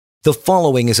The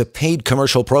following is a paid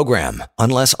commercial program.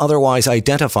 Unless otherwise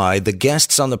identified, the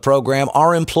guests on the program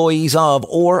are employees of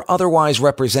or otherwise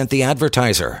represent the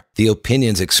advertiser. The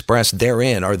opinions expressed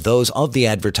therein are those of the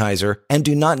advertiser and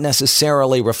do not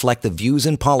necessarily reflect the views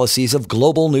and policies of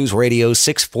Global News Radio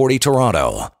 640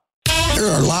 Toronto. There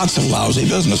are lots of lousy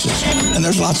businesses, and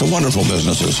there's lots of wonderful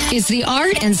businesses. It's the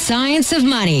art and science of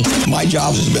money. My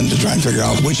job has been to try and figure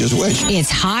out which is which. It's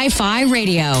Hi-Fi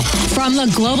Radio from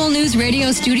the Global News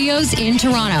Radio studios in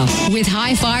Toronto. With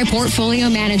Hi-Fi portfolio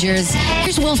managers,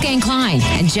 here's Wolfgang Klein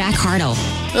and Jack Hartle.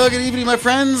 Hello, good evening, my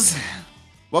friends.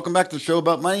 Welcome back to the show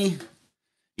about money.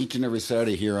 Each and every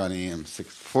Saturday here on AM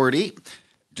 640.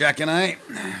 Jack and I,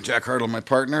 Jack Hartle, my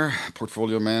partner,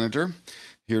 portfolio manager,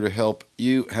 here to help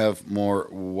you have more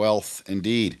wealth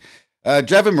indeed.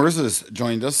 Javid Mirza has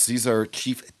joined us. He's our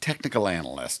chief technical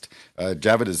analyst.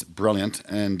 Javid is brilliant,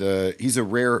 and he's a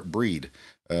rare breed.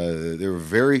 There are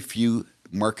very few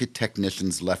market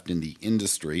technicians left in the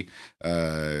industry.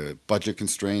 Budget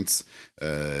constraints,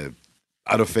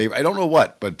 out of favor. I don't know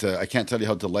what, but I can't tell you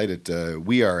how delighted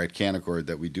we are at Canaccord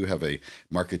that we do have a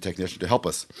market technician to help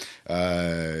us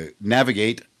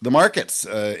navigate the markets,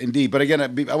 indeed. But again,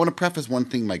 I want to preface one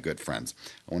thing, my good friends.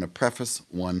 I want to preface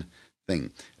one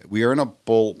thing. We are in a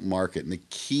bull market, and the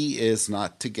key is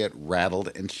not to get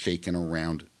rattled and shaken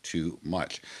around too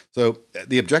much. So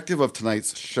the objective of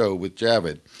tonight's show with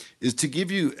Javid is to give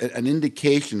you an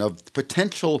indication of the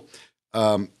potential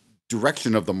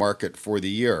direction of the market for the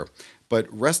year. But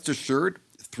rest assured,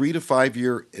 3 to 5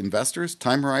 year investors,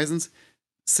 time horizons,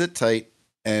 sit tight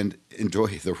and enjoy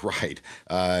the ride.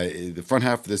 The front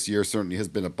half of this year certainly has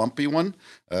been a bumpy one,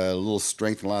 a little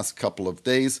strength in the last couple of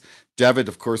days. Javid,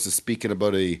 of course, is speaking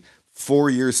about a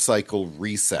 4-year cycle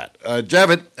reset.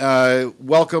 Javid,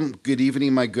 welcome. Good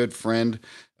evening, my good friend.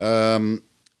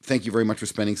 Thank you very much for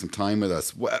spending some time with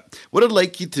us. What I'd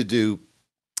like you to do,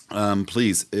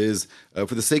 please, is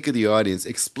for the sake of the audience,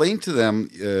 explain to them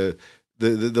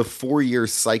the 4-year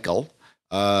cycle,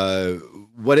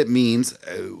 what it means,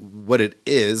 what it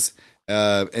is,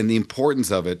 and the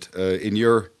importance of it in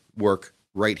your work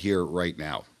right here, right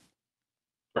now.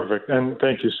 Perfect. And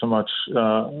thank you so much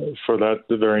for that,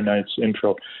 the very nice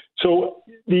intro. So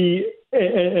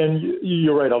and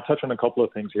you're right, I'll touch on a couple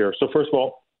of things here. So first of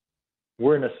all,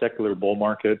 we're in a secular bull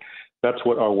market. That's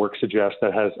what our work suggests,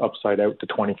 that has upside out to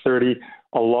 2030.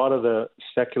 A lot of the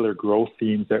secular growth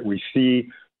themes that we see,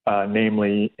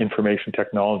 namely information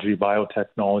technology,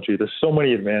 biotechnology, there's so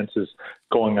many advances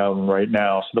going on right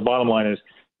now. So the bottom line is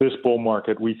this bull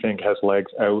market, we think, has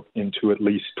legs out into at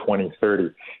least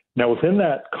 2030. Now, within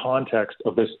that context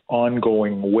of this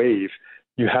ongoing wave,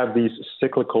 you have these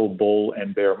cyclical bull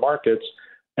and bear markets,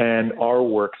 and our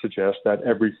work suggests that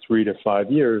every 3 to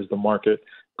 5 years, the market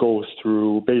goes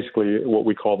through basically what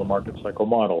we call the market cycle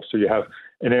model. So you have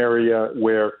an area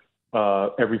where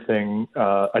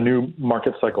a new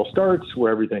market cycle starts,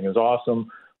 where everything is awesome.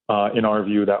 In our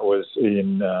view, that was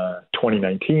in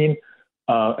 2019.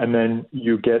 And then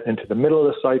you get into the middle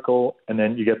of the cycle, and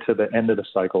then you get to the end of the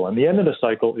cycle. And the end of the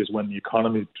cycle is when the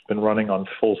economy's been running on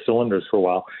full cylinders for a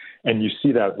while. And you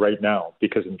see that right now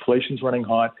because inflation's running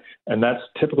hot. And that's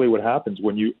typically what happens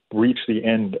when you reach the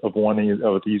end of one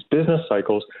of these business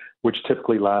cycles, which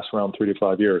typically lasts around 3 to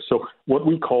 5 years. So what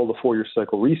we call the 4-year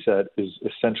cycle reset is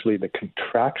essentially the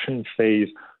contraction phase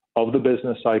of the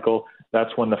business cycle. That's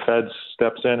when the Fed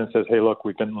steps in and says, hey, look,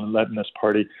 we've been letting this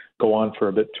party go on for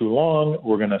a bit too long.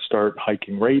 We're going to start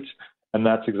hiking rates. And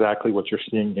that's exactly what you're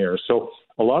seeing here. So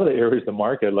a lot of the areas of the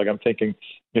market, like I'm thinking,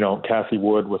 Cathie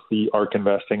Wood with the ARK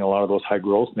Investing, a lot of those high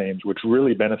growth names, which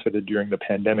really benefited during the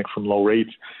pandemic from low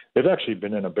rates, they've actually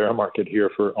been in a bear market here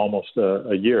for almost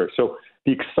a year. So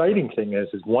the exciting thing is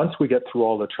once we get through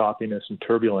all the choppiness and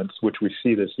turbulence, which we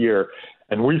see this year,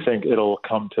 and we think it'll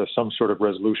come to some sort of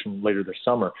resolution later this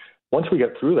summer, once we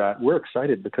get through that, we're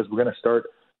excited because we're going to start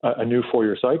a new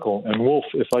 4-year cycle. And Wolf,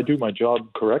 if I do my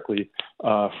job correctly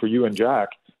for you and Jack,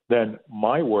 then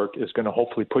my work is going to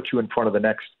hopefully put you in front of the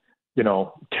next,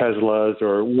 Teslas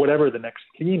or whatever the next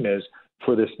theme is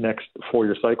for this next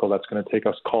 4-year cycle that's going to take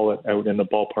us, call it, out in the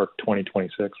ballpark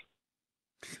 2026.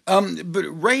 But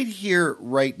right here,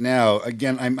 right now,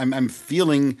 again, I'm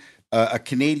feeling a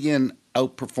Canadian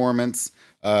outperformance.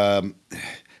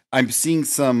 I'm seeing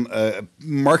some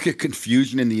market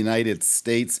confusion in the United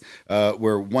States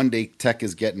where one day tech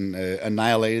is getting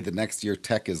annihilated, the next year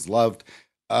tech is loved.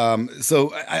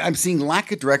 So I'm seeing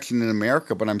lack of direction in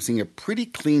America, but I'm seeing a pretty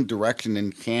clean direction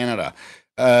in Canada.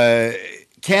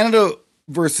 Canada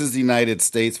versus the United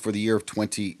States for the year of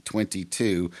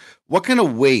 2022, what kind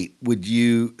of weight would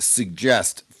you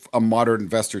suggest a moderate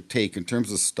investor take in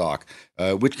terms of stock,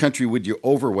 which country would you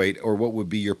overweight, or what would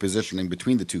be your positioning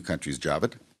between the two countries,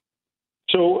 Javed?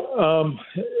 So,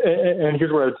 and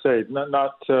here's what I would say: not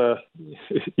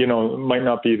might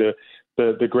not be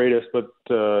the greatest, but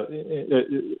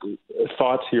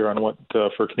thoughts here on what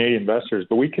for Canadian investors.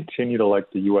 But we continue to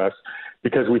like the U.S.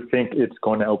 because we think it's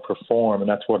going to outperform, and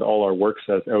that's what all our work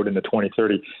says out into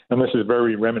 2030. And this is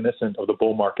very reminiscent of the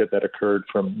bull market that occurred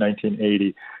from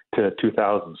 1980 to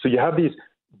 2000. So you have these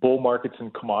bull markets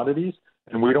in commodities.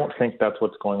 And we don't think that's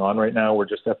what's going on right now. We're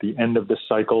just at the end of this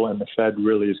cycle, and the Fed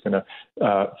really is going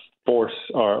to force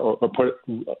or put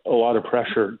a lot of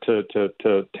pressure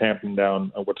to tampen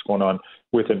down what's going on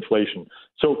with inflation.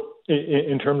 So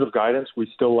in terms of guidance,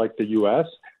 we still like the U.S.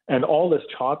 And all this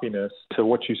choppiness, to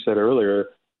what you said earlier,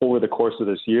 over the course of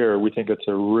this year, we think it's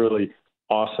a really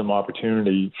awesome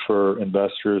opportunity for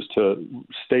investors to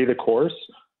stay the course.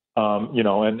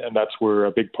 And that's where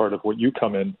a big part of what you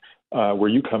come in. Where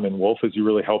you come in, Wolf, is you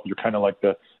really help. You're kind of like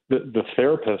the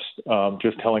therapist,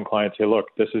 just telling clients, hey, look,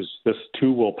 this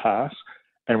too will pass,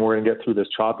 and we're going to get through this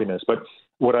choppiness. But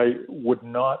what I would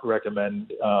not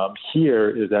recommend here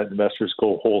is that investors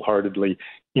go wholeheartedly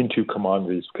into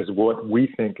commodities, because what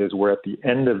we think is we're at the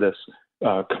end of this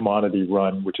commodity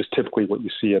run, which is typically what you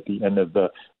see at the end of the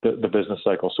business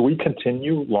cycle. So we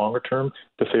continue longer term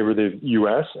to favor the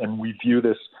U.S., and we view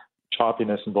this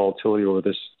choppiness and volatility over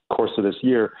this course of this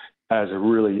year as a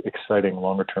really exciting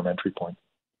longer-term entry point.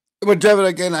 But Javed,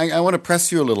 again, I want to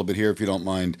press you a little bit here, if you don't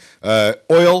mind.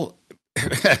 Oil,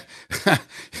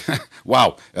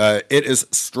 wow, it is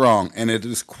strong, and it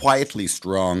is quietly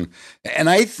strong. And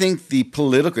I think the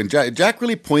political, and Jack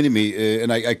really pointed me,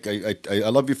 and I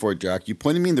love you for it, Jack. You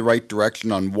pointed me in the right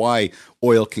direction on why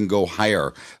oil can go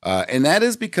higher. And that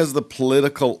is because the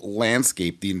political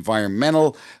landscape, the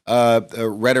environmental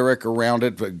rhetoric around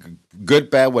it, good,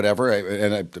 bad,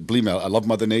 whatever. Believe me, I love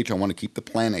Mother Nature. I want to keep the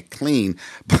planet clean.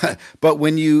 But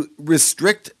when you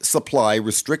restrict supply,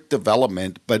 restrict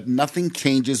development, but nothing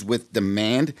changes with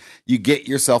demand, you get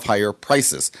yourself higher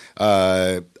prices.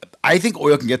 I think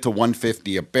oil can get to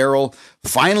 $150 a barrel.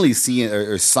 Finally, seeing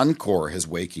Suncor is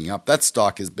waking up. That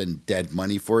stock has been dead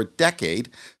money for a decade.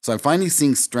 So I'm finally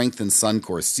seeing strength in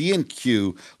Suncor.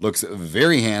 CNQ looks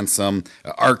very handsome.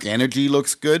 Arc Energy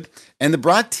looks good. And the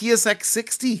broad TSX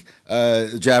 60,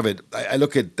 Javed, I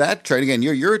look at that chart again.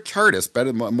 You're a chartist,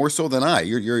 better more so than I.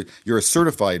 You're a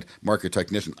certified market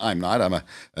technician. I'm not. I'm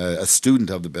a student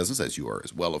of the business, as you are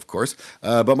as well, of course.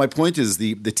 But my point is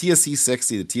the TSC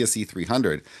 60, the TSC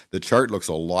 300, the chart looks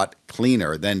a lot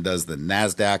cleaner than does the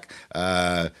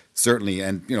NASDAQ, certainly,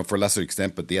 and for a lesser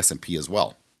extent, but the S&P as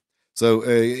well. So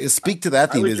speak to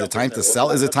that theme. Is it time to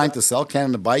sell? Is it time to sell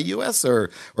Canada, buy U.S., or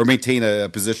maintain a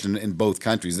position in both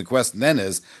countries? The question then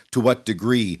is, to what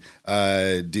degree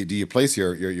do you place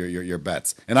your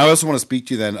bets? And I also want to speak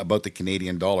to you then about the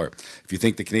Canadian dollar. If you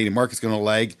think the Canadian market's going to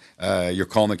lag, you're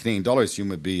calling the Canadian dollar, assume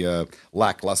would be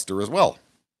lackluster as well.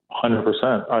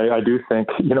 100%. I do think,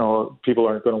 people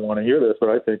aren't going to want to hear this, but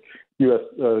I think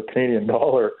Canadian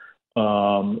dollar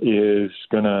is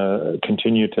going to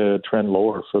continue to trend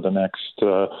lower for the next,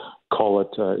 call it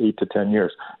 8 to 10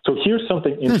 years. So here's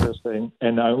something interesting,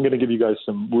 and I'm going to give you guys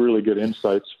some really good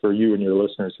insights for you and your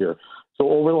listeners here. So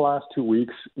over the last 2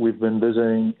 weeks, we've been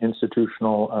visiting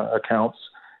institutional accounts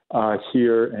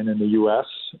here and in the U.S.,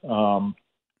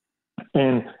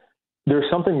 and there's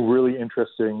something really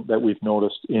interesting that we've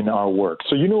noticed in our work.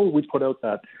 So, we put out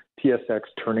that TSX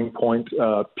Turning Point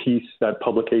piece, that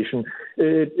publication.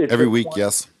 It's every week,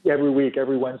 yes. Every week,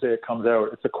 every Wednesday it comes out.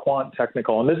 It's a quant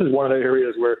technical. And this is one of the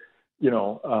areas where,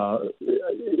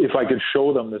 if I could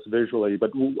show them this visually, but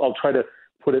I'll try to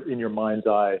put it in your mind's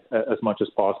eye as much as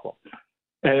possible.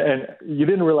 And you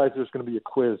didn't realize there's going to be a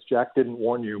quiz. Jack didn't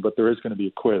warn you, but there is going to be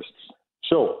a quiz.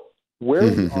 So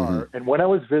where we are, and when I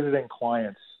was visiting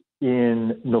clients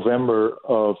in November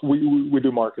we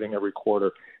do marketing every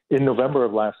quarter. In November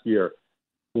of last year,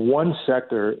 one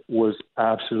sector was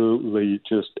absolutely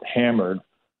just hammered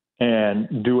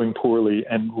and doing poorly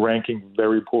and ranking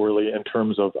very poorly in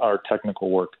terms of our technical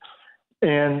work.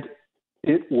 And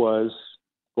it was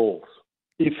gold.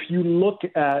 If you look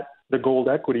at the gold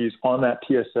equities on that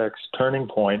TSX Turning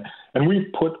Point, and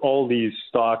we put all these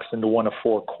stocks into one of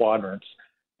 4 quadrants,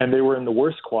 and they were in the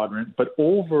worst quadrant, but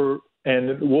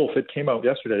and Wolf, it came out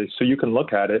yesterday, so you can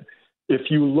look at it. If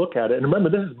you look at it, and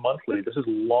remember, this is monthly. This is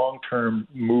long-term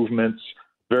movements,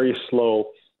 very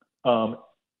slow.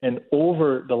 And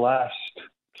over the last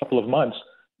couple of months,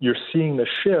 you're seeing the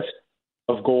shift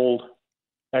of gold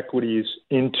equities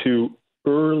into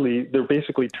they're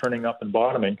basically turning up and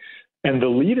bottoming. And the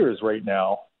leaders right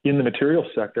now in the materials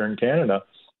sector in Canada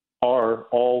are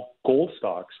all gold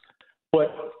stocks.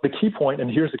 But the key point,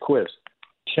 and here's the quiz,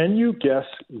 can you guess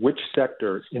which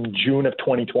sector in June of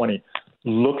 2020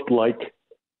 looked like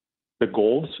the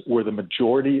golds, where the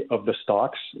majority of the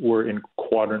stocks were in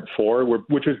quadrant 4,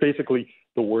 which is basically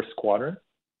the worst quadrant?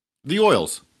 The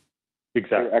oils.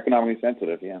 Exactly. They're economically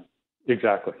sensitive, yeah.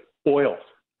 Exactly. Oils.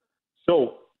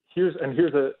 So here's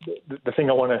the thing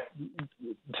I want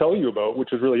to tell you about,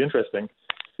 which is really interesting.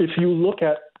 If you look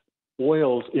at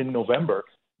oils in November,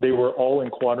 they were all in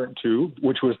quadrant 2,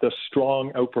 which was the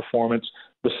strong outperformance.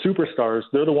 The superstars,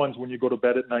 they're the ones when you go to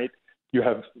bed at night, you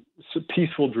have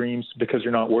peaceful dreams because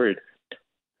you're not worried.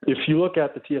 If you look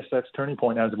at the TSX turning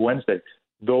point as of Wednesday,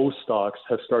 those stocks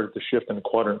have started to shift into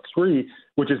quadrant 3,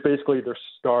 which is basically they're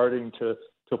starting to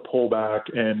pull back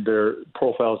and their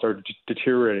profiles are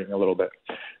deteriorating a little bit.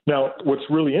 Now, what's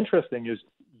really interesting is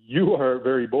you are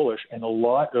very bullish, and a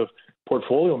lot of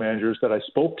portfolio managers that I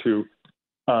spoke to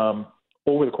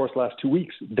over the course of the last 2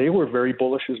 weeks, they were very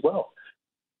bullish as well.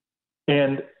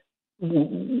 And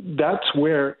that's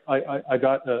where I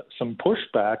got some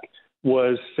pushback,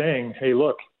 was saying, hey,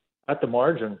 look, at the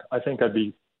margin, I think I'd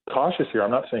be cautious here.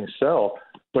 I'm not saying sell,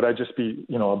 but I'd just be,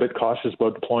 a bit cautious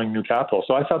about deploying new capital.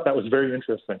 So I thought that was very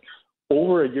interesting.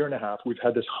 Over a year and a half, we've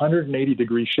had this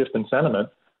 180-degree shift in sentiment.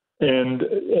 And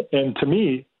to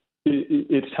me,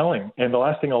 it's telling. And the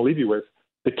last thing I'll leave you with,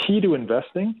 the key to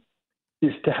investing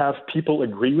is to have people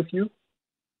agree with you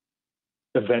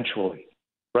eventually,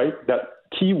 right? That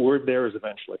key word there is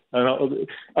eventually. And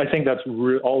I think that's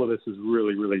all of this is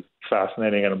really, really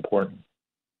fascinating and important.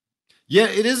 Yeah,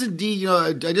 it is indeed.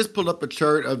 I just pulled up a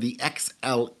chart of the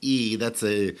XLE. That's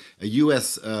a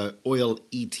U.S. oil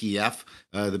ETF,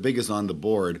 the biggest on the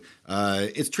board.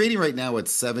 It's trading right now at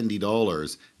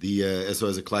 $70. So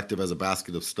as a collective, as a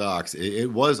basket of stocks,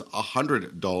 it was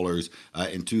 $100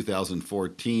 in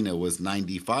 2014. It was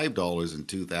 $95 in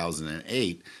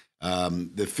 2008.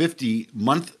 The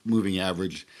 50-month moving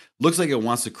average looks like it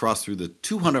wants to cross through the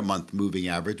 200-month moving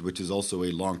average, which is also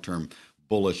a long-term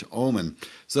bullish omen.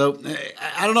 So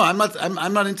I don't know.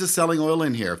 I'm not into selling oil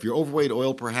in here. If you're overweight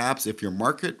oil, perhaps. If you're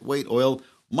market weight oil,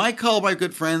 my call, my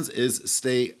good friends, is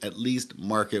stay at least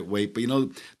market weight. But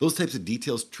those types of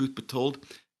details, truth be told,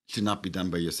 should not be done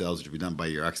by yourselves. It should be done by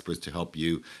your experts to help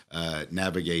you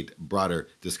navigate broader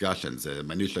discussions.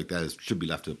 Minutiae like that should be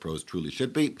left to the pros, truly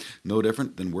should be. No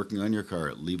different than working on your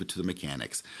car. Leave it to the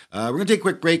mechanics. We're going to take a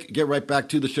quick break, get right back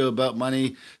to the show about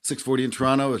money. 640 in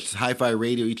Toronto. It's Hi-Fi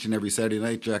Radio each and every Saturday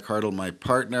night. Jack Hartle, my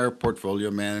partner, portfolio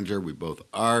manager. We both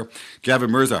are. Javid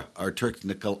Mirza, our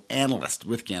technical analyst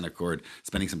with Canaccord,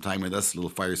 spending some time with us. A little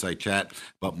fireside chat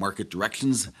about market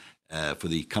directions for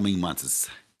the coming months. It's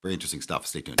very interesting stuff.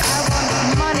 Stay tuned.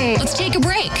 Money. Let's take a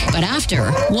break. But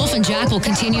after, Wolf and Jack will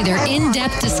continue their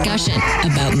in-depth discussion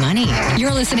about money. You're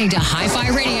listening to Hi-Fi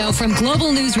Radio from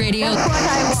Global News Radio,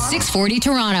 640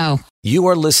 Toronto. You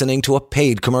are listening to a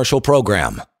paid commercial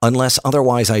program. Unless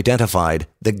otherwise identified,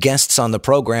 the guests on the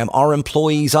program are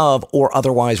employees of or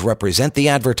otherwise represent the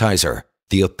advertiser.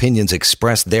 The opinions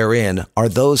expressed therein are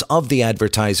those of the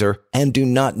advertiser and do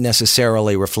not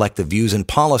necessarily reflect the views and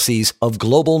policies of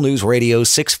Global News Radio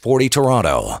 640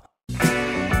 Toronto.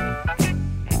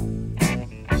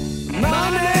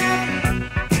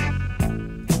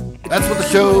 That's what the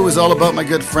show is all about, my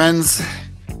good friends.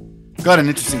 Got an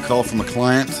interesting call from a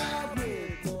client.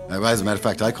 As a matter of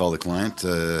fact, I called the client,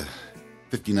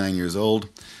 59 years old,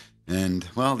 and,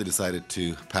 well, they decided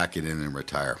to pack it in and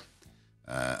retire.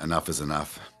 Enough is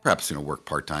enough. Perhaps, work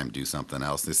part-time, do something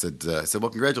else. They said, well,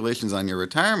 congratulations on your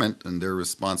retirement. And their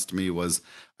response to me was,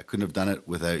 I couldn't have done it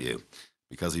without you.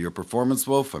 Because of your performance,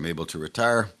 Wolf, I'm able to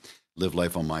retire, live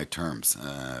life on my terms.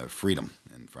 Freedom,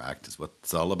 in fact, is what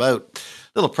it's all about.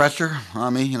 A little pressure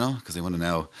on me, because they want to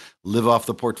now live off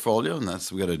the portfolio. And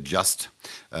we got to adjust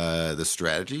the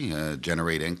strategy,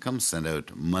 generate income, send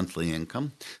out monthly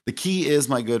income. The key is,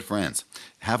 my good friends,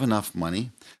 have enough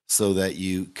money so that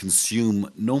you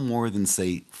consume no more than,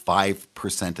 say,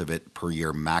 5% of it per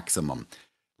year maximum.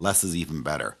 Less is even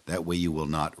better. That way you will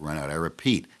not run out. I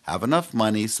repeat, have enough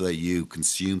money so that you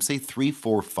consume, say, 3,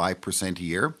 4, 5% a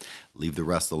year. Leave the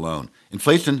rest alone.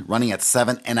 Inflation running at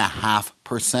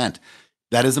 7.5%.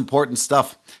 That is important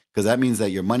stuff, because that means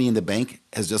that your money in the bank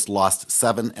has just lost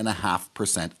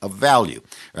 7.5% of value,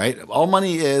 right? All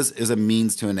money is a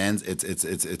means to an end.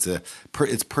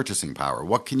 It's purchasing power.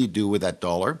 What can you do with that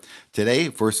dollar today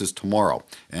versus tomorrow?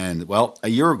 And, well, a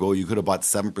year ago, you could have bought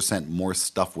 7% more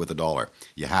stuff with a dollar.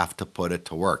 You have to put it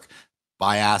to work.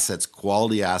 Buy assets,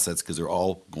 quality assets, because they're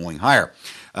all going higher.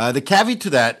 The caveat to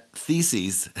that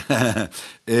thesis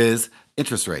is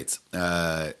interest rates.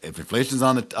 If inflation's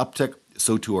on the uptick,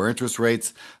 so too are interest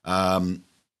rates.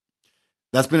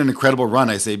 That's been an incredible run,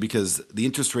 I say, because the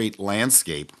interest rate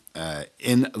landscape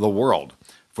in the world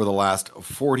for the last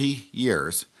 40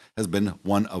 years has been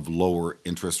one of lower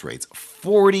interest rates.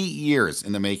 40 years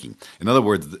in the making. In other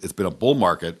words, it's been a bull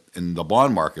market in the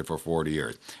bond market for 40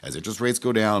 years. As interest rates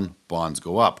go down, bonds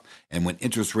go up. And when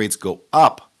interest rates go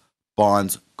up,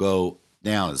 bonds go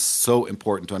down. It's so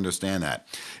important to understand that.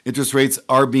 Interest rates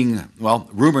are being,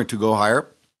 rumored to go higher.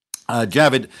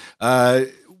 Javid,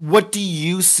 what do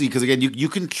you see? Because again, you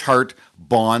can chart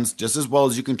bonds just as well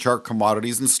as you can chart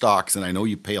commodities and stocks, and I know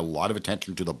you pay a lot of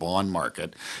attention to the bond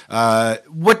market.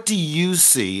 What do you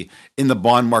see in the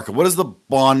bond market? What is the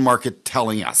bond market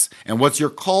telling us? And what's your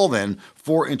call then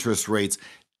for interest rates,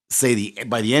 say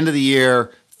by the end of the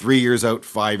year, 3 years out,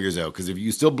 5 years out? Because if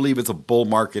you still believe it's a bull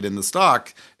market in the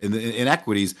stock, in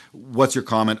equities, what's your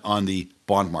comment on the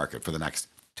bond market for the next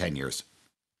 10 years?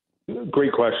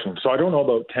 Great question. So I don't know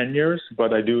about 10 years,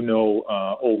 but I do know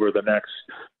over the next,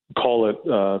 call it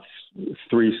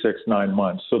 3, 6, 9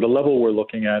 months. So the level we're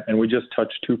looking at, and we just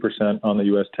touched 2% on the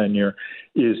U.S. 10-year,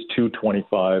 is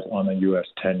 2.25 on the U.S.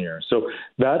 10-year. So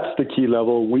that's the key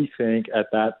level. We think at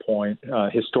that point,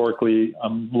 historically,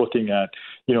 I'm looking at,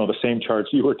 the same charts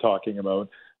you were talking about.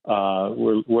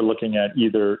 We're looking at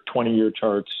either 20-year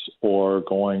charts or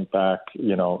going back,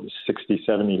 60,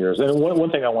 70 years. And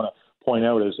one thing I want to point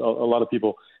out is a lot of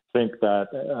people think that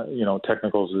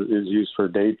technicals is used for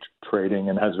day trading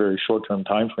and has very short-term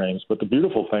time frames. But the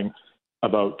beautiful thing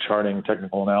about charting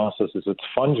technical analysis is it's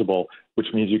fungible, which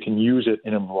means you can use it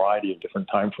in a variety of different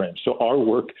time frames. So our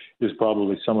work is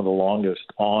probably some of the longest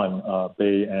on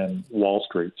Bay and Wall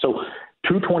Street. So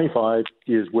 225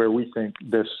 is where we think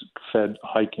this Fed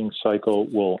hiking cycle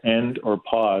will end or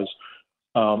pause.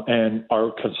 And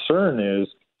our concern is,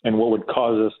 and what would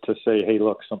cause us to say, hey,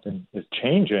 look, something is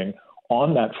changing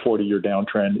on that 40-year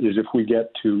downtrend is if we get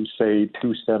to, say,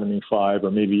 275 or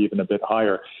maybe even a bit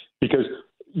higher. Because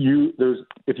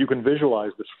if you can visualize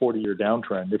this 40-year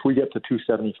downtrend, if we get to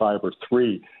 275 or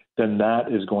 3, then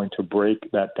that is going to break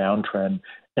that downtrend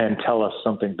and tell us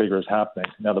something bigger is happening.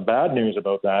 Now, the bad news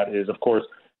about that is, of course,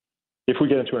 if we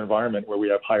get into an environment where we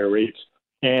have higher rates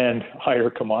and higher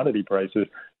commodity prices,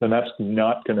 then that's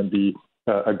not going to be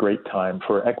a great time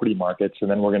for equity markets. And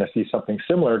then we're going to see something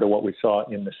similar to what we saw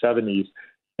in the 70s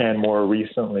and more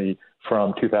recently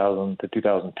from 2000 to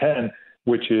 2010,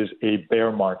 which is a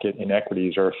bear market in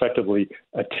equities, or effectively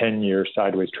a 10-year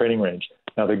sideways trading range.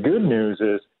 Now, the good news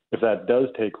is if that does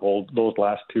take hold, those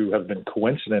last two have been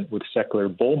coincident with secular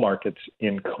bull markets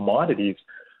in commodities.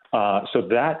 So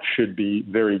that should be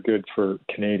very good for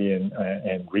Canadian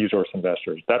and resource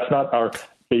investors. That's not our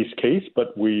base case,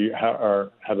 but we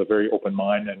have a very open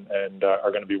mind and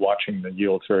are going to be watching the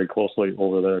yields very closely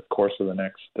over the course of the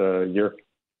next year.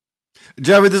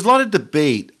 Javid, there's a lot of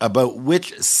debate about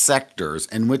which sectors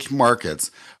and which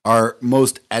markets are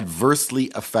most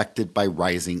adversely affected by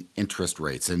rising interest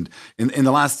rates. And in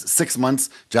the last 6 months,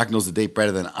 Jack knows the date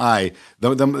better than I,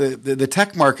 the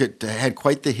tech market had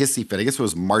quite the hissy fit. I guess it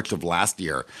was March of last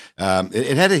year.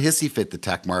 It had a hissy fit, the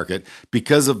tech market,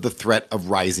 because of the threat of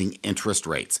rising interest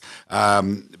rates.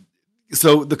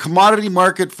 So the commodity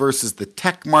market versus the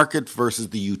tech market versus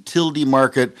the utility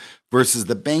market versus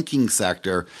the banking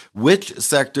sector, which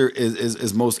sector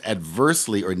is most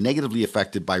adversely or negatively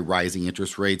affected by rising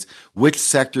interest rates? Which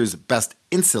sectors best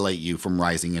insulate you from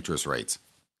rising interest rates?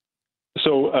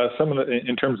 So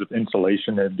in terms of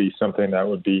insulation, it'd be something that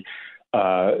would be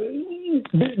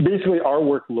basically our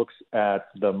work looks at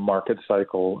the market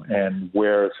cycle and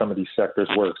where some of these sectors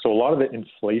work. So a lot of the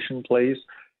inflation plays,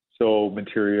 so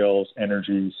materials,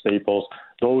 energy, staples,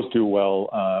 those do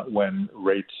well when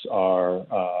rates are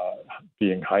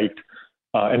being hiked.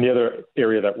 And the other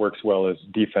area that works well is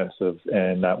defensive,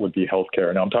 and that would be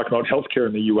healthcare. Now, I'm talking about healthcare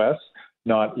in the U.S.,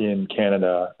 not in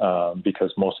Canada,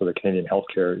 because most of the Canadian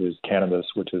healthcare is cannabis,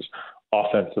 which is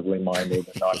offensively minded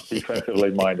and not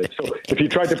defensively minded. So if you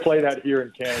tried to play that here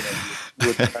in Canada, you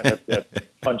would kind of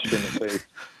get punched in the face.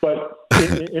 But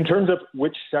in terms of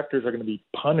which sectors are going to be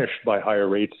punished by higher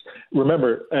rates,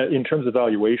 remember, in terms of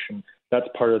valuation, that's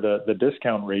part of the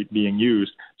discount rate being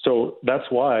used. So that's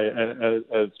why,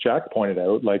 as Jack pointed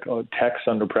out, tech's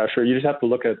under pressure. You just have to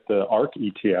look at the ARK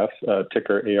ETF,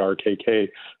 ticker ARKK,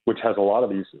 which has a lot of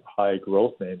these high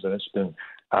growth names, and it's been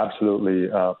absolutely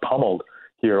pummeled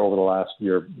here over the last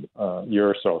year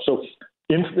or so. So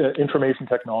information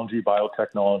technology,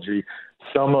 biotechnology,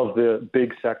 some of the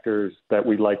big sectors that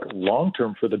we like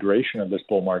long-term for the duration of this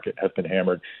bull market have been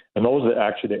hammered. And those are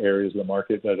actually the areas of the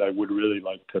market that I would really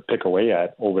like to pick away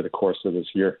at over the course of this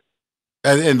year.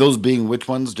 And those being which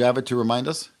ones, Javid, to remind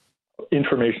us?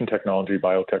 information technology,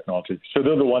 biotechnology. So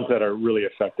they're the ones that are really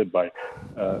affected by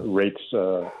rates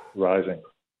rising.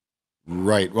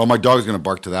 Right. Well, my dog's going to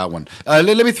bark to that one. Let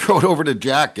me throw it over to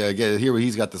Jack. Hear what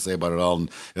he's got to say about it all,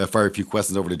 and fire a few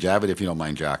questions over to Javid, if you don't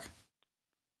mind, Jack.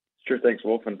 Sure. Thanks,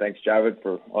 Wolf, and thanks, Javid,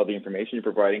 for all the information you're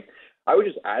providing. I would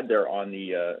just add there on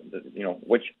the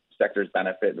which sectors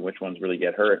benefit and which ones really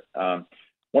get hurt.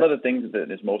 One of the things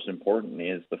that is most important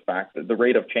is the fact that the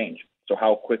rate of change. So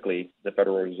how quickly the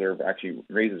Federal Reserve actually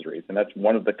raises rates, and that's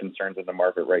one of the concerns of the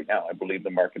market right now. I believe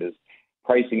the market is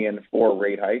pricing in 4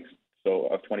 rate hikes, so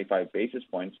of 25 basis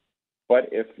points. But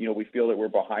if we feel that we're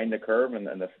behind the curve and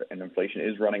inflation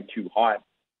is running too hot,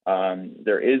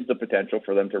 there is the potential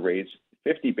for them to raise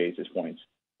 50 basis points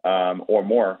or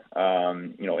more,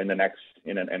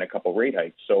 in a couple rate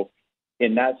hikes. So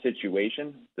in that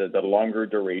situation, the longer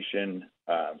duration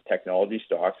technology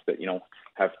stocks that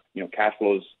have cash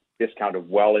flows discounted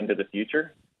well into the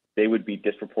future, they would be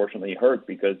disproportionately hurt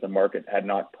because the market had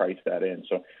not priced that in.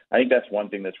 So I think that's one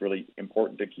thing that's really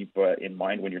important to keep in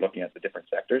mind when you're looking at the different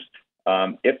sectors.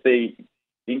 If they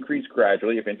increase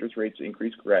gradually, if interest rates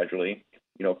increase gradually,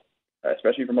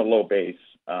 especially from a low base,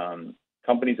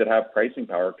 companies that have pricing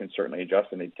power can certainly adjust,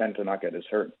 and they tend to not get as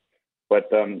hurt.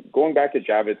 But going back to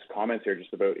Javid's comments here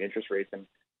just about interest rates and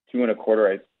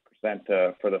 2.25%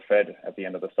 for the Fed at the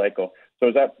end of the cycle. So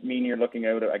does that mean you're looking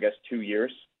out, 2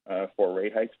 years for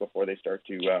rate hikes before they start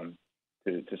to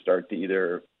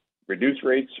either reduce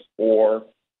rates or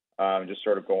just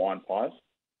sort of go on pause?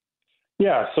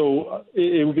 Yeah, so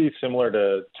it would be similar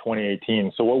to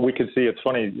 2018. So what we could see, it's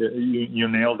funny, you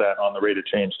nailed that on the rate of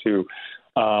change too,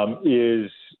 is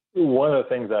one of the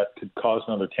things that could cause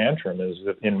another tantrum is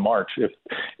that in March, if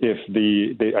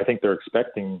I think they're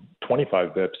expecting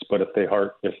 25 bips, but if they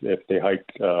hike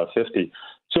 50.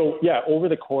 So yeah, over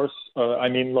the course,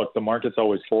 look, the market's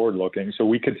always forward looking, so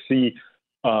we could see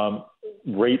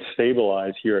rates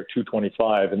stabilize here at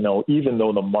 225, and even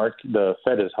though the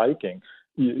Fed is hiking,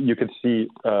 you could see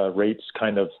rates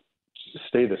kind of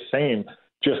stay the same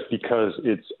just because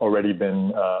it's already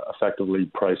been effectively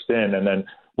priced in. And then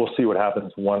we'll see what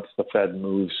happens once the Fed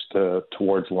moves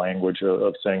towards language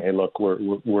of saying, hey, look,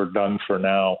 we're done for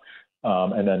now.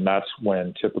 And then that's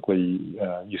when typically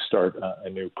you start a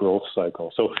new growth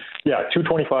cycle. So, yeah,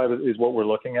 225 is what we're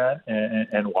looking at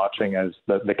and watching as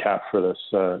the cap for this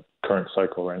current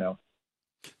cycle right now.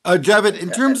 Javid, in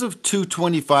terms of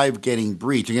 225 getting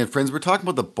breached, again, friends, we're talking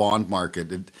about the bond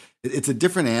market. It's a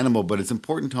different animal, but it's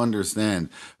important to understand.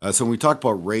 So when we talk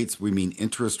about rates, we mean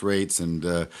interest rates. And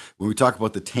when we talk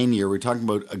about the 10-year, we're talking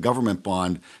about a government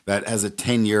bond that has a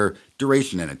 10-year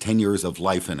duration in it, 10 years of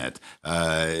life in it.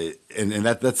 And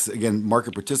that's, again,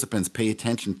 market participants pay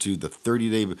attention to the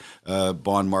 30-day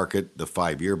bond market, the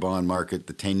 5-year bond market,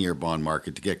 the 10-year bond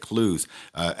market to get clues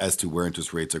as to where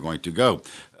interest rates are going to go.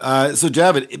 So,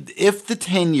 Javid, if the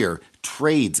 10-year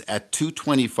trades at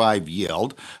 225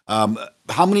 yield,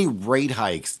 how many rate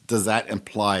hikes does that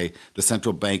imply the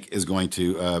central bank is going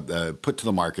to put to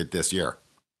the market this year?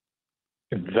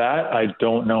 That I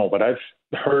don't know, but I've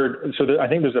heard. So I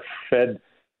think there's a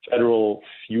federal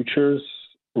futures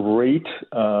rate.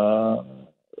 Or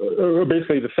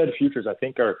basically, the Fed futures I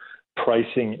think are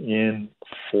pricing in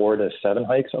 4 to 7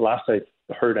 hikes. Last I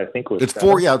heard, I think was it's 7.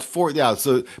 4. Yeah, it's 4. Yeah.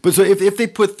 So if they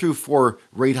put through 4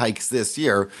 rate hikes this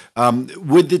year,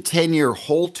 would the 10-year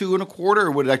hold 2.25,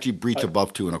 or would it actually breach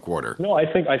above 2.25? No, I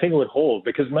think it would hold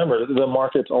because remember the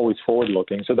market's always forward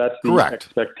looking, so that's the correct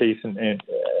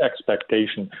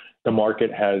expectation the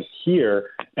market has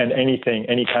here, and any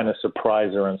kind of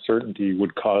surprise or uncertainty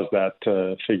would cause that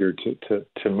figure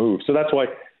to move. So that's why.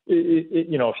 If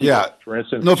you for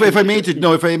instance, if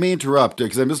I may interrupt,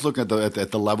 because I'm just looking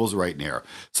at the levels right now.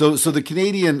 So the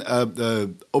Canadian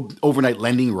overnight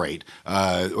lending rate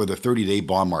or the 30-day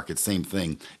bond market, same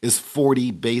thing, is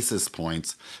 40 basis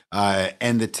points,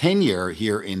 and the 10-year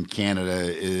here in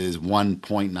Canada is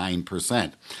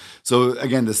 1.9%. So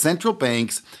again, the central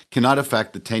banks cannot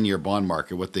affect the 10-year bond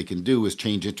market. What they can do is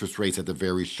change interest rates at the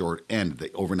very short end,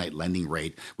 the overnight lending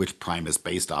rate, which Prime is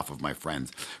based off of, my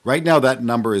friends. Right now, that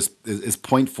number is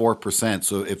 0.4%.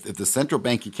 So if the central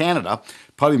bank in Canada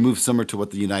probably moves similar to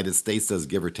what the United States does,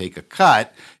 give or take a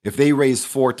cut, if they raise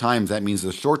 4 times, that means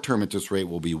the short-term interest rate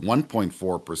will be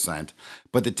 1.4%,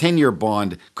 but the 10-year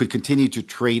bond could continue to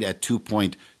trade at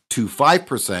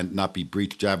 2.25%, not be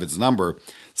breached Javid's number,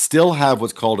 still have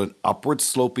what's called an upward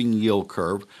sloping yield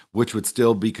curve, which would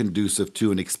still be conducive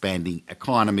to an expanding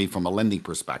economy from a lending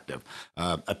perspective.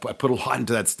 I put a lot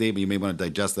into that statement. You may want to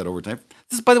digest that over time.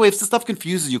 This is, by the way, if this stuff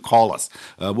confuses you, call us.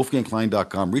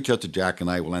 WolfgangKlein.com. Reach out to Jack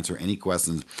and I. We'll answer any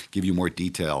questions, give you more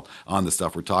detail on the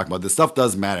stuff we're talking about. This stuff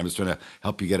does matter. I'm just trying to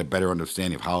help you get a better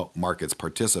understanding of how markets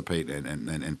participate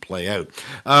and play out.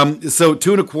 So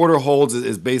 2.25 holds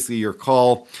is basically your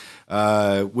call.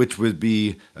 Which would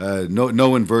be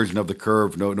no inversion of the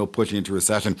curve, no pushing into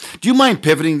recession. Do you mind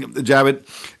pivoting, Javed?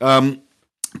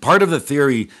 Part of the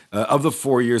theory of the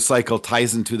 4-year cycle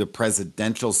ties into the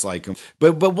presidential cycle.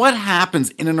 But what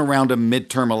happens in and around a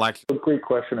midterm election? Great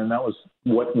question, and that was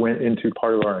what went into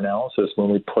part of our analysis when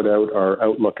we put out our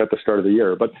outlook at the start of the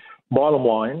year. But bottom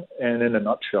line, and in a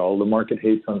nutshell, the market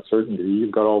hates uncertainty.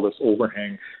 You've got all this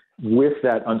overhang with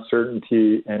that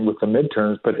uncertainty and with the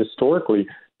midterms, but historically,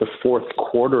 the fourth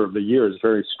quarter of the year is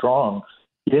very strong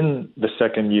in the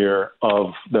second year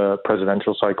of the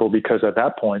presidential cycle, because at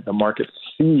that point, the market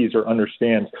sees or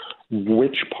understands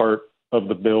which part of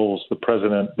the bills the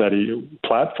president that he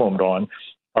platformed on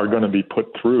are going to be put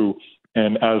through.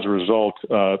 And as a result,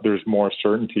 there's more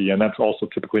certainty. And that's also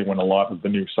typically when a lot of the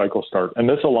new cycles start. And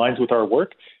this aligns with our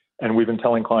work. And we've been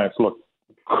telling clients, look,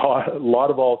 a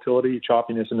lot of volatility,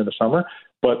 choppiness into the summer.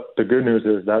 But the good news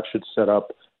is that should set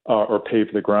up or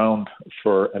pave the ground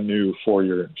for a new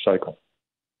 4-year cycle.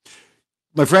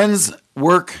 My friends,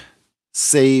 work,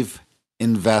 save,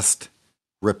 invest,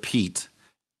 repeat.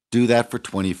 Do that for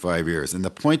 25 years. And the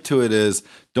point to it is,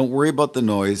 don't worry about the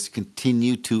noise.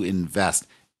 Continue to invest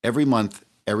every month,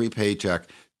 every paycheck.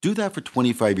 Do that for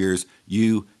 25 years.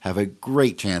 You have a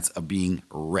great chance of being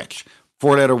rich.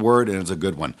 4-letter word, and it's a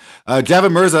good one.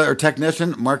 Javed Mirza, our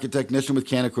technician, market technician with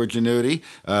Canaccord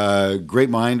Genuity. Great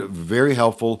mind, very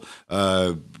helpful.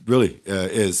 Really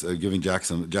is giving Jack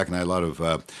and I a lot of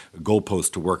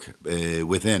goalposts to work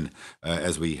within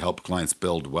as we help clients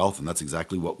build wealth, and that's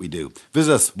exactly what we do.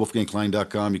 Visit us,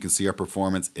 wolfgangklein.com. You can see our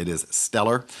performance. It is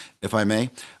stellar, if I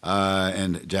may,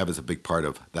 and Javed is a big part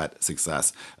of that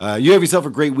success. You have yourself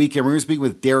a great weekend. We're going to speak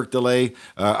with Derek DeLay,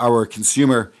 our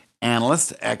consumer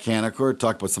analyst at Canaccord,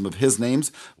 talk about some of his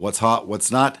names, what's hot,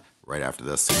 what's not, right after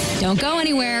this. Don't go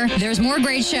anywhere. There's more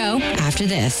great show after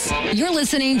this. You're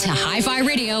listening to Hi-Fi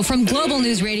Radio from Global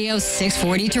News Radio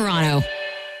 640 Toronto.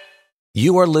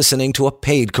 You are listening to a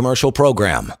paid commercial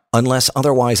program. Unless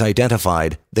otherwise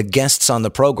identified, the guests on the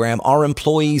program are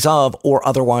employees of or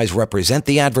otherwise represent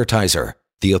the advertiser.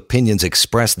 The opinions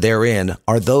expressed therein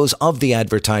are those of the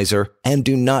advertiser and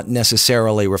do not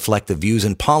necessarily reflect the views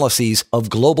and policies of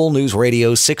Global News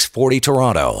Radio 640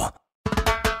 Toronto.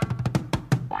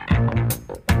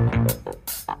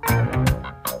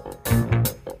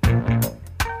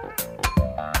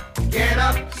 Get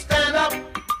up, stand up.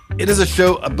 It is a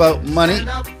show about money.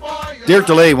 Derek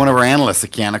DeLay, one of our analysts at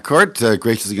Canaccord,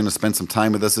 graciously going to spend some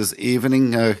time with us this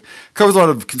evening. Covers a lot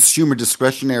of consumer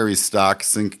discretionary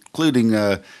stocks, including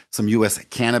some U.S.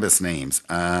 cannabis names.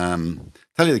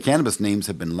 Tell you the cannabis names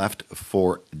have been left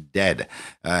for dead.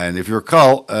 And if you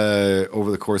recall, over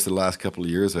the course of the last couple of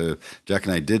years, Jack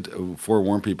and I did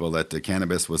forewarn people that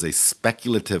cannabis was a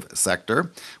speculative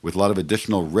sector with a lot of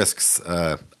additional risks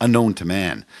unknown to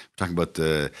man. We're talking about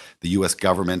the U.S.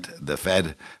 government, the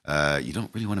Fed. You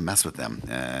don't really want to mess with them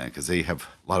because they have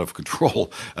a lot of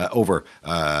control over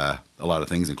a lot of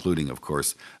things, including, of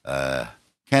course,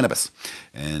 cannabis.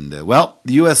 And, the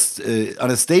U.S.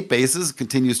 On a state basis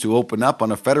continues to open up.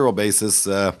 On a federal basis,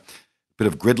 bit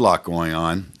of gridlock going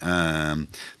on.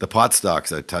 The pot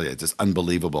stocks, I tell you, just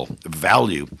unbelievable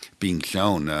value being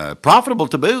shown. Profitable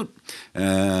to boot.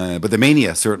 But the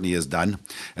mania certainly is done.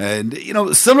 And,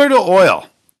 similar to oil,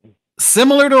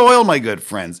 my good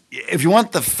friends, if you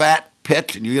want the fat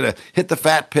pitch and you're going to hit the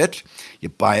fat pitch, you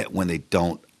buy it when they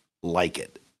don't like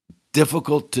it.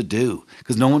 Difficult to do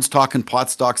because no one's talking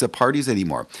pot stocks at parties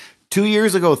anymore. 3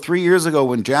 years ago,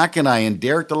 when Jack and I and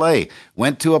Derek DeLay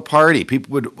went to a party,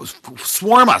 people would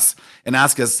swarm us and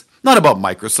ask us not about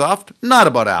Microsoft, not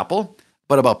about Apple,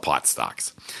 but about pot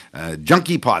stocks,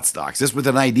 junky pot stocks, just with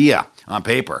an idea on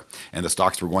paper. And the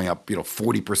stocks were going up,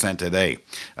 40% a day.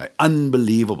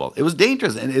 Unbelievable. It was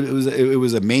dangerous. And it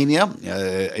was a mania,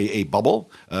 a bubble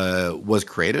was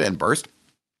created and burst.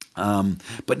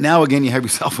 But now again, you have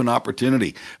yourself an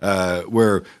opportunity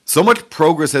where so much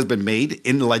progress has been made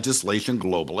in legislation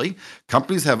globally.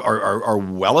 Companies are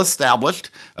well established,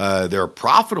 they're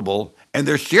profitable, and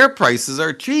their share prices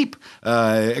are cheap.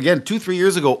 Again, 2-3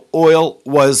 years ago, oil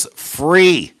was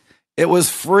free. It was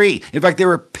free. In fact, they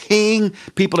were paying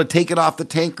people to take it off the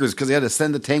tankers because they had to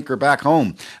send the tanker back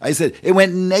home. I said, it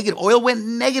went negative. Oil went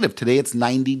negative. Today, it's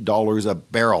 $90 a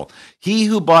barrel. He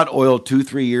who bought oil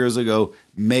 2-3 years ago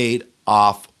made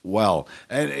off well.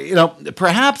 And,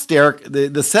 perhaps, Derek,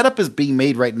 the setup is being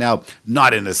made right now,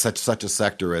 not in such a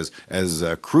sector as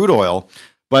crude oil,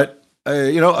 but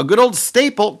a good old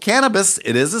staple, cannabis.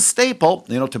 It is a staple.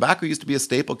 Tobacco used to be a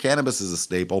staple. Cannabis is a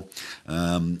staple.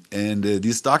 And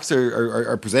these stocks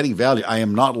are presenting value. I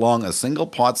am not long a single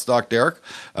pot stock, Derek.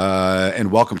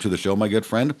 And welcome to the show, my good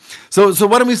friend. So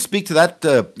why don't we speak to that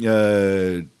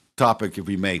topic, if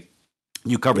we may?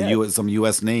 You covered some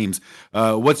U.S. names.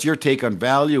 What's your take on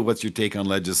value? What's your take on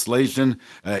legislation?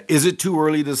 Is it too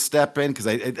early to step in? Because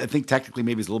I think technically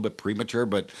maybe it's a little bit premature,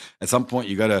 but at some point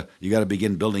you gotta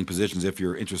begin building positions if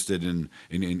you're interested in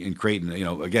creating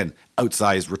again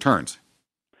outsized returns.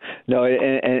 No,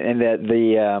 and that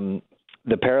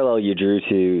the parallel you drew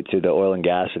to the oil and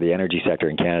gas or the energy sector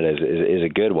in Canada is a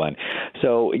good one.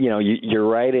 So you're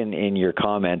right in your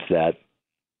comments that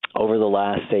over the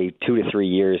last, say, 2 to 3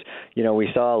 years, we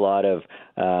saw a lot of,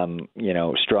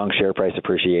 strong share price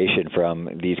appreciation from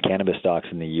these cannabis stocks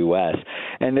in the U.S.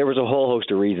 And there was a whole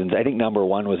host of reasons. I think number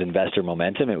one was investor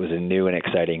momentum. It was a new and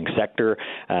exciting sector.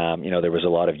 There was a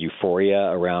lot of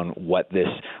euphoria around what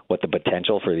the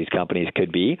potential for these companies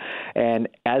could be. And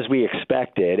as we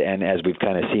expected, and as we've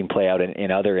kind of seen play out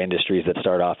in other industries that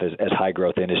start off as high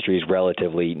growth industries,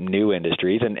 relatively new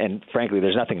industries, and frankly,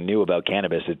 there's nothing new about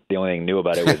cannabis. The only thing new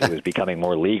about it was it was becoming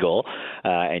more legal,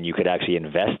 and you could actually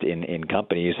invest in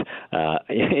companies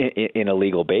in a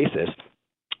legal basis.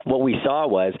 What we saw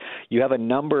was you have a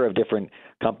number of different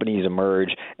companies emerge,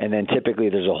 and then typically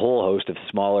there's a whole host of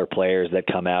smaller players that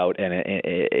come out, and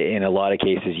in a lot of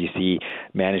cases you see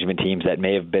management teams that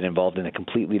may have been involved in a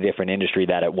completely different industry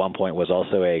that at one point was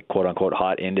also a quote-unquote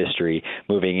hot industry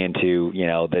moving into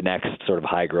the next sort of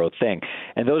high-growth thing.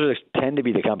 And those tend to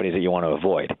be the companies that you want to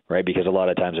avoid, right? Because a lot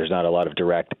of times there's not a lot of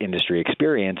direct industry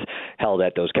experience held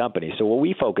at those companies. So what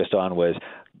we focused on was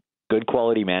good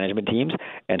quality management teams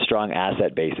and strong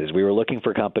asset bases. We were looking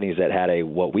for companies that had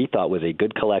what we thought was a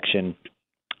good collection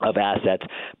of assets,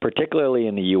 particularly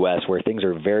in the U.S., where things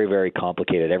are very, very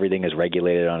complicated. Everything is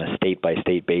regulated on a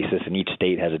state-by-state basis, and each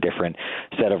state has a different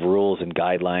set of rules and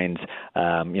guidelines,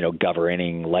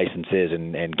 governing licenses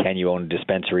and can you own a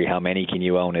dispensary? How many can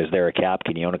you own? Is there a cap?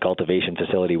 Can you own a cultivation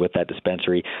facility with that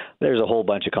dispensary? There's a whole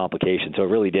bunch of complications. So it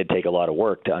really did take a lot of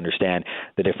work to understand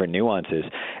the different nuances.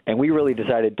 And we really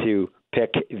decided to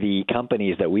pick the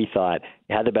companies that we thought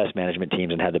had the best management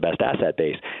teams and had the best asset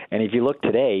base. And if you look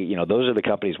today, those are the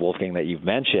companies, Wolfgang, that you've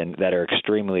mentioned that are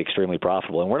extremely, extremely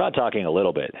profitable. And we're not talking a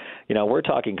little bit. We're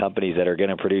talking companies that are going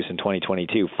to produce in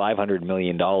 2022 $500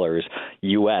 million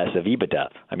U.S. of EBITDA.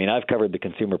 I mean, I've covered the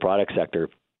consumer product sector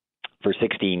for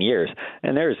 16 years.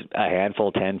 And there's a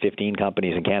handful, 10, 15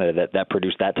 companies in Canada that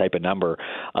produce that type of number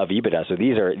of EBITDA. So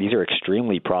these are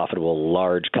extremely profitable,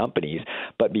 large companies.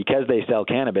 But because they sell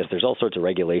cannabis, there's all sorts of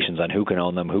regulations on who can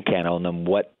own them, who can't own them,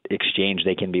 what exchange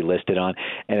they can be listed on.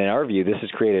 And in our view, this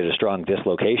has created a strong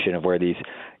dislocation of where these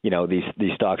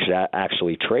stocks should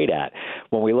actually trade at.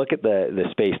 When we look at the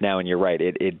space now, and you're right,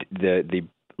 the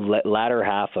latter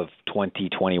half of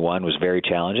 2021 was very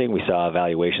challenging. We saw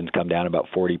valuations come down about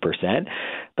 40%,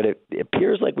 but it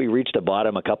appears like we reached a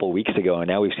bottom a couple of weeks ago, and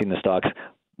now we've seen the stocks.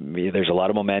 There's a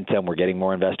lot of momentum. We're getting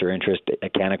more investor interest.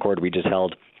 At Canaccord, we just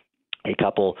held a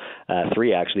couple,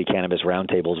 3 actually, cannabis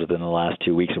roundtables within the last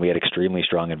 2 weeks, and we had extremely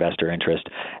strong investor interest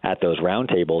at those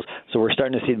roundtables. So we're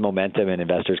starting to see the momentum and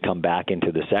investors come back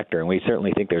into the sector, and we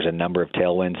certainly think there's a number of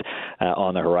tailwinds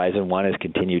on the horizon. One is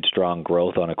continued strong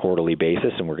growth on a quarterly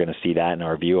basis, and we're going to see that in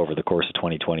our view over the course of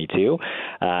 2022.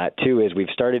 2 is we've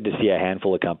started to see a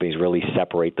handful of companies really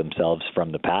separate themselves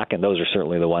from the pack, and those are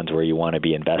certainly the ones where you want to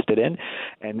be invested in.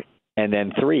 And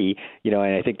then 3, and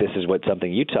I think this is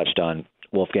something you touched on,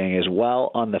 Wolfgang, as well,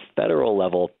 on the federal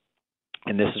level,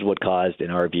 and this is what caused,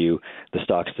 in our view, the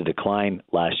stocks to decline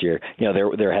last year.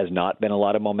 There has not been a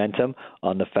lot of momentum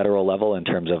on the federal level in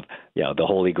terms of, the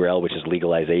holy grail, which is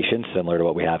legalization, similar to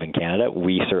what we have in Canada.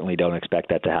 We certainly don't expect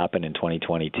that to happen in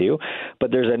 2022.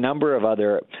 But there's a number of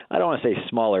other, I don't want to say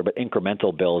smaller, but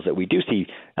incremental bills that we do see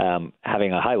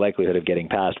having a high likelihood of getting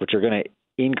passed, which are going to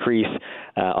increase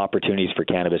opportunities for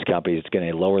cannabis companies. It's going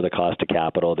to lower the cost of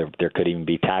capital. There could even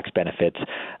be tax benefits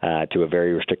to a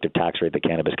very restrictive tax rate that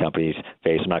cannabis companies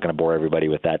face. I'm not going to bore everybody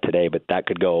with that today, but that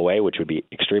could go away, which would be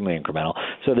extremely incremental.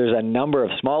 So there's a number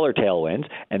of smaller tailwinds,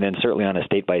 and then certainly on a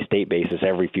state-by-state basis,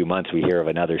 every few months we hear of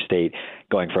another state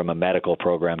going from a medical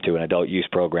program to an adult use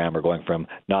program, or going from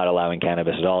not allowing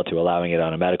cannabis at all to allowing it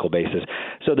on a medical basis.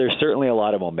 So there's certainly a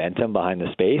lot of momentum behind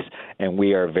the space, and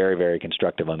we are very, very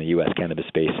constructive on the U.S. cannabis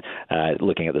space,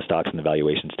 looking at the stocks and the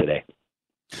valuations today.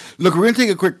 Look, we're going to take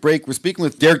a quick break. We're speaking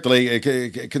with Derek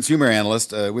Dley, a consumer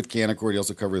analyst with Canaccord. He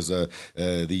also covers the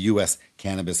U.S.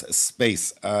 cannabis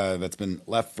space that's been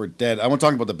left for dead. I want to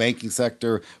talk about the banking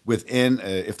sector within,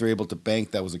 if they're able to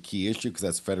bank. That was a key issue because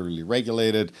that's federally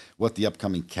regulated, what the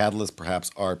upcoming catalysts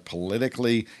perhaps are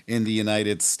politically in the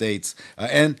United States,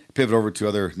 and pivot over to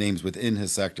other names within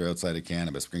his sector outside of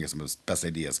cannabis. We're going to get some of his best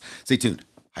ideas. Stay tuned.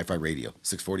 Hi-Fi Radio,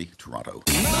 640 Toronto.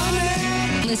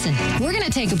 Listen, we're going to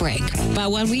take a break,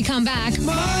 but when we come back,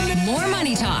 more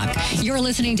money talk. You're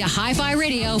listening to Hi-Fi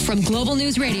Radio from Global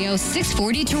News Radio,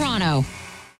 640 Toronto.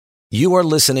 You are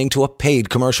listening to a paid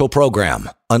commercial program.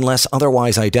 Unless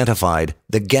otherwise identified,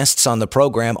 the guests on the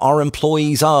program are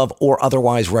employees of or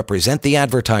otherwise represent the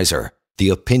advertiser. The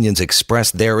opinions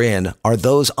expressed therein are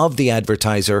those of the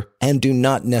advertiser and do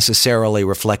not necessarily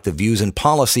reflect the views and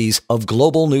policies of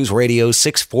Global News Radio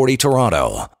 640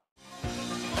 Toronto.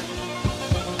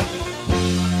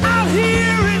 Out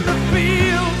here in the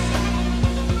fields,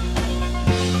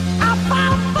 I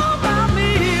found for my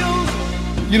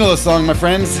meals. You know the song, my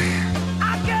friends.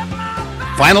 I get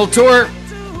my Final tour,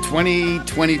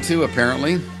 2022,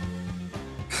 apparently.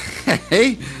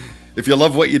 Hey. If you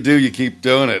love what you do, you keep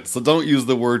doing it. So don't use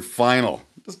the word final.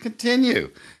 Just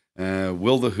continue.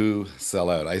 Will The Who sell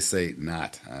out? I say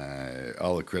not.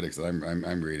 All the critics that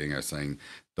I'm reading are saying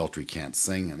Daltrey can't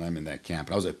sing, and I'm in that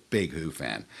camp. I was a big Who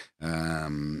fan.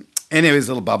 Anyways,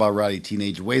 little Baba Roddy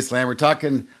Teenage Wasteland. We're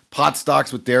talking pot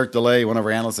stocks with Derek Dley, one of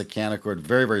our analysts at Canaccord.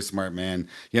 Very, very smart man.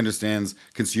 He understands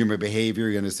consumer behavior.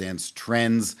 He understands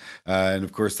trends. And,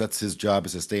 of course, that's his job,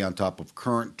 is to stay on top of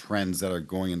current trends that are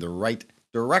going in the right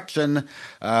direction,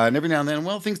 and every now and then,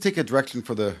 well, things take a direction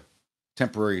for the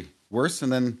temporary worse and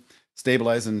then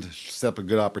stabilize and set up a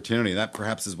good opportunity. That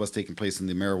perhaps is what's taking place in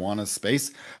the marijuana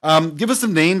space. Give us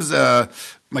some names,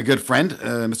 my good friend,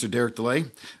 Mr. Derek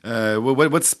Dley.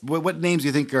 What names do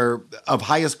you think are of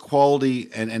highest quality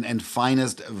and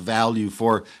finest value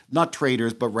for not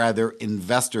traders, but rather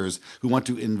investors who want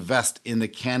to invest in the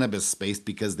cannabis space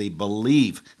because they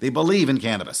believe in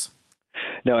cannabis?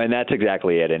 No, and that's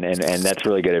exactly it. And that's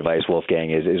really good advice,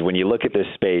 Wolfgang, is when you look at this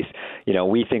space, you know,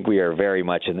 we think we are very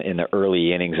much in the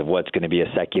early innings of what's going to be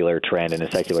a secular trend and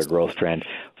a secular growth trend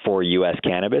for U.S.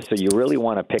 cannabis. So you really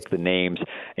want to pick the names,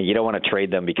 and you don't want to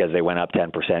trade them because they went up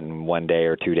 10% in 1 day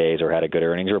or 2 days or had a good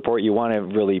earnings report. You want to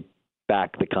really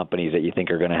back the companies that you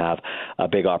think are going to have a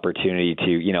big opportunity to,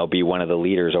 you know, be one of the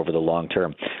leaders over the long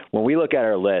term. When we look at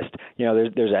our list, you know,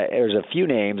 there's a few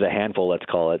names, a handful, let's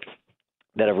call it,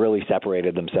 that have really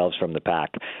separated themselves from the pack.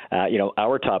 You know,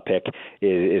 our top pick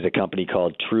is a company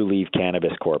called Trulieve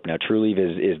Cannabis Corp. Now, Trulieve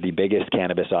is the biggest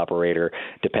cannabis operator,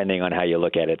 depending on how you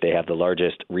look at it. They have the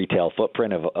largest retail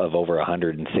footprint of over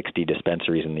 160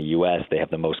 dispensaries in the U.S. They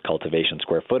have the most cultivation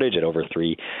square footage at over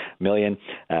 3 million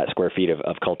square feet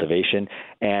of cultivation.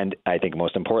 And I think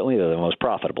most importantly, they're the most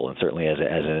profitable. And certainly as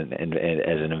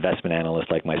an investment analyst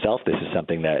like myself, this is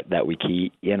something that we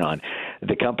key in on.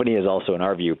 The company is also, in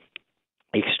our view,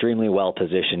 extremely well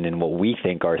positioned in what we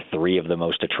think are 3 of the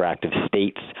most attractive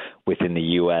states within the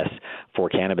U.S. for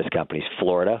cannabis companies.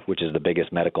 Florida, which is the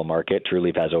biggest medical market.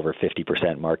 Trulieve has over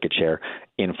 50% market share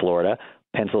in Florida.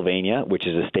 Pennsylvania, which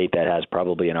is a state that has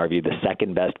probably, in our view, the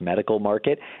second best medical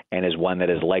market and is one that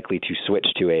is likely to switch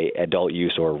to a adult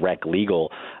use or rec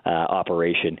legal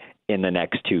operation in the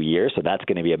next 2 years. So that's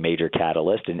going to be a major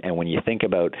catalyst. And when you think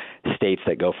about states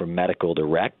that go from medical to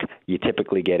rec, you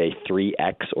typically get a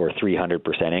 3x or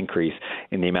 300% increase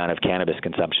in the amount of cannabis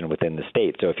consumption within the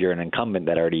state. So if you're an incumbent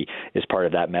that already is part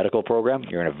of that medical program,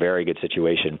 you're in a very good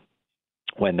situation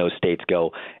when those states go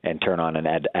and turn on an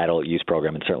adult use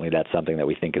program. And certainly that's something that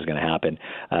we think is going to happen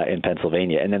in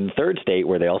Pennsylvania. And then the third state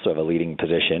where they also have a leading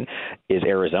position is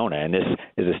Arizona. And this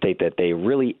is a state that they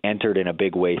really entered in a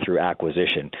big way through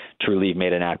acquisition. Trulieve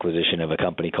made an acquisition of a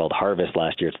company called Harvest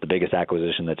last year. It's the biggest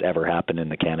acquisition that's ever happened in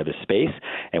the cannabis space.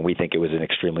 And we think it was an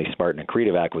extremely smart and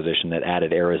accretive acquisition that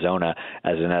added Arizona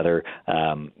as another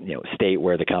state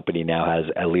where the company now has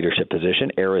a leadership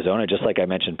position. Arizona, just like I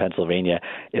mentioned, Pennsylvania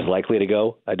is likely to go.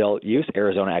 also adult use.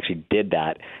 Arizona actually did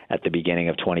that at the beginning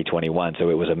of 2021. So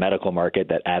it was a medical market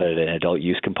that added an adult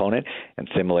use component. And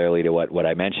similarly to what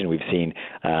I mentioned, we've seen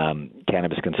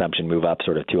cannabis consumption move up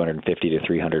sort of 250 to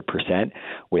 300%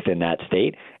 within that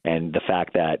state. And the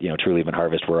fact that, Trulieve and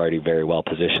Harvest were already very well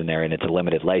positioned there, and it's a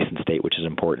limited license state, which is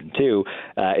important too,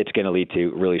 it's going to lead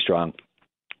to really strong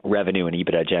revenue and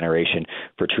EBITDA generation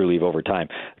for Trulieve over time.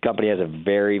 The company has a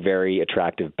very, very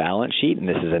attractive balance sheet, and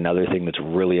this is another thing that's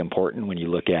really important when you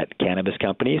look at cannabis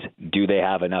companies. Do they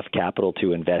have enough capital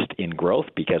to invest in growth?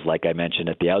 Because like I mentioned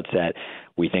at the outset,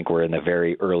 we think we're in the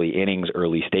very early innings,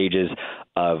 early stages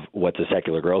of what's a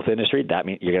secular growth industry. That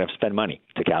means you're going to have to spend money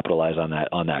to capitalize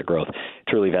on that growth.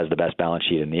 Trulieve has the best balance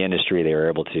sheet in the industry. They were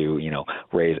able to,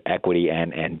 raise equity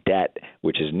and debt,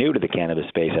 which is new to the cannabis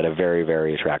space, at a very,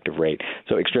 very attractive rate.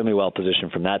 So extremely well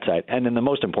positioned from that side. And then the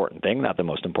most important thing, not the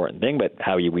most important thing, but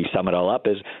how we sum it all up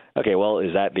is, okay, well,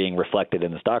 is that being reflected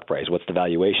in the stock price? What's the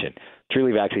valuation?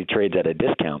 Trulieve actually trades at a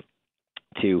discount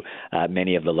to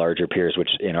many of the larger peers, which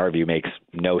in our view makes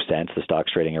no sense. The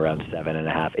stock's trading around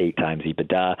 7.5, 8 times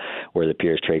EBITDA, where the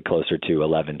peers trade closer to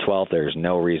 11, 12. There's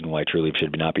no reason why Trulieve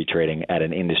should not be trading at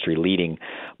an industry-leading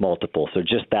multiple. So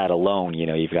just that alone,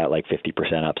 you've got like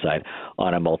 50% upside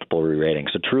on a multiple re-rating.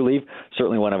 So Trulieve,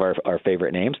 certainly one of our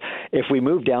favorite names. If we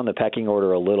move down the pecking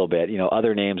order a little bit,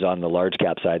 other names on the large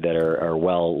cap side that are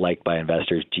well liked by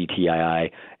investors,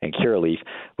 GTII and Curaleaf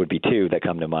would be two that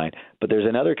come to mind. But there's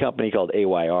another company called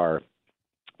AYR,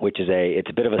 which is it's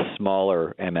a bit of a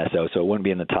smaller MSO, so it wouldn't be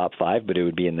in the top 5, but it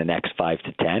would be in the next 5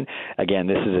 to 10. Again,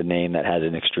 this is a name that has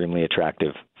an extremely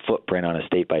attractive footprint on a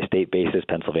state-by-state basis,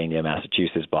 Pennsylvania,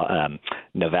 Massachusetts,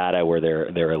 Nevada, where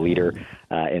they're a leader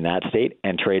in that state,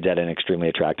 and trades at an extremely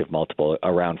attractive multiple,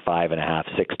 around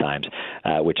 5.5, 6 times,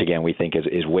 which again we think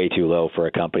is way too low for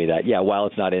a company that, while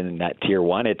it's not in that tier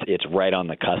 1, it's right on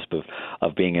the cusp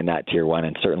of being in that tier 1,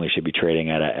 and certainly should be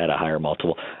trading at a higher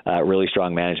multiple. Really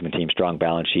strong management team, strong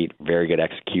balance sheet, very good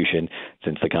execution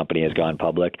since the company has gone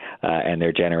public, and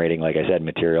they're generating, like I said,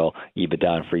 material EBITDA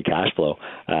and free cash flow,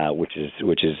 which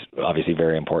is obviously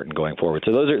very important going forward.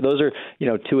 So those are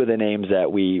two of the names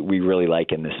that we really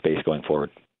like in this space going forward.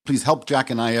 Please help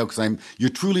Jack and I out, because your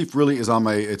Trulieve really is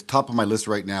it's top of my list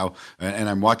right now, and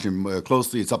I'm watching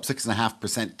closely. It's up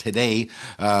 6.5% today,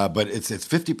 but it's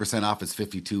 50% off its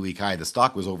 52-week high. The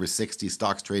stock was over 60.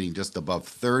 Stock's trading just above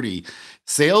 30.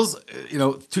 Sales,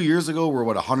 2 years ago were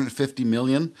 150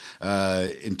 million.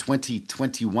 In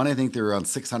 2021, I think they were around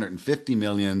 650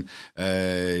 million.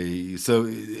 So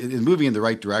it's moving in the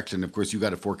right direction. Of course, you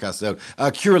got to forecast it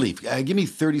out. Curaleaf, give me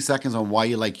 30 seconds on why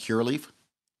you like Curaleaf.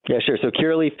 Yeah, sure. So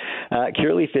Curaleaf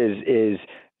is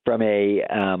from a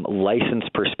license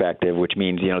perspective, which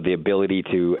means the ability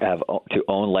to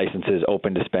own licenses,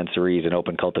 open dispensaries, and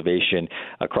open cultivation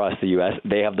across the U.S.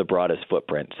 They have the broadest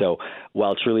footprint. So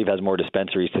while Trulieve has more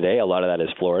dispensaries today, a lot of that is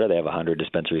Florida. They have 100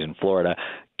 dispensaries in Florida.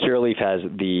 Curaleaf has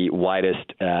the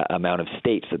widest amount of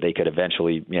states that they could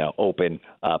eventually open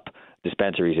up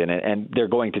dispensaries in it, and they're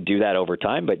going to do that over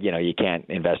time, but you can't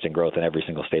invest in growth in every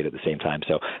single state at the same time,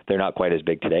 so they're not quite as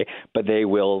big today, but they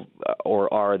will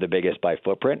or are the biggest by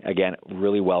footprint. Again,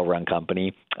 really well-run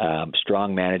company,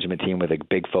 strong management team with a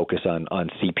big focus on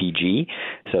CPG,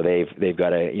 so they've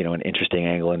got an interesting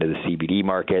angle into the CBD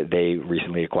market. They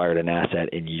recently acquired an asset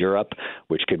in Europe,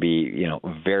 which could be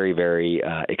very, very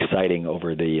exciting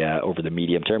over the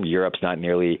medium term. Europe's not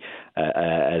nearly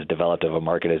as developed of a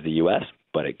market as the U.S.,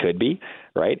 but it could be,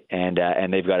 right? And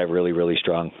they've got a really, really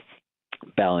strong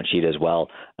balance sheet as well.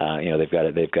 They've got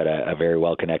a very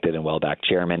well connected and well backed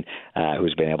chairman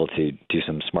who's been able to do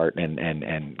some smart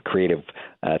and creative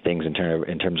things in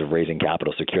terms of raising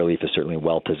capital. So Curaleaf is certainly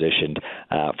well positioned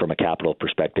from a capital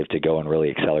perspective to go and really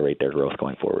accelerate their growth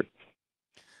going forward.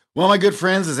 Well, my good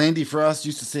friends, as Andy Frost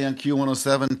used to say on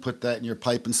Q107, put that in your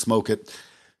pipe and smoke it.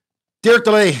 Derek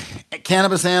DeLay,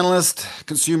 cannabis analyst,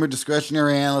 consumer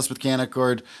discretionary analyst with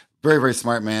Canaccord. Very, very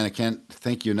smart man. I can't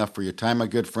thank you enough for your time, my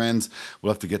good friends.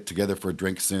 We'll have to get together for a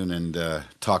drink soon and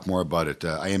talk more about it.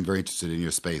 I am very interested in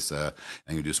your space and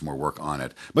you do some more work on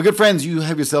it. My good friends, you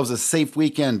have yourselves a safe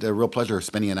weekend. A real pleasure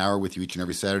spending an hour with you each and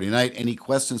every Saturday night. Any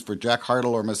questions for Jack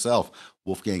Hartle or myself?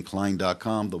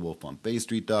 WolfgangKlein.com,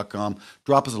 thewolfonbaystreet.com.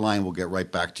 Drop us a line. We'll get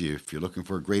right back to you. If you're looking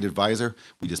for a great advisor,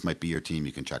 we just might be your team.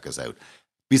 You can check us out.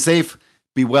 Be safe,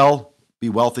 be well, be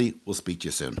wealthy. We'll speak to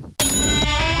you soon.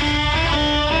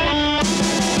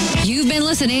 You've been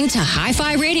listening to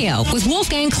Hi-Fi Radio with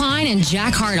Wolfgang Klein and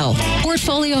Jack Hartle,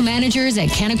 portfolio managers at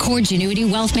Canaccord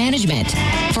Genuity Wealth Management.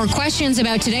 For questions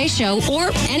about today's show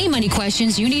or any money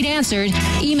questions you need answered,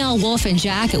 email Wolf and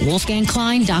Jack at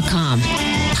wolfgangklein.com.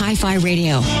 Hi-Fi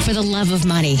Radio, for the love of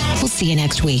money. We'll see you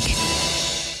next week.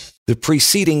 The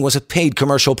preceding was a paid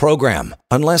commercial program.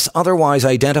 Unless otherwise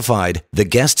identified, the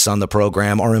guests on the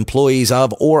program are employees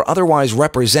of or otherwise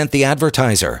represent the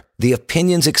advertiser. The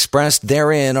opinions expressed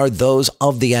therein are those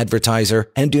of the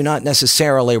advertiser and do not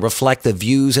necessarily reflect the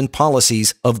views and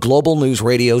policies of Global News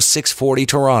Radio 640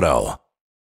 Toronto.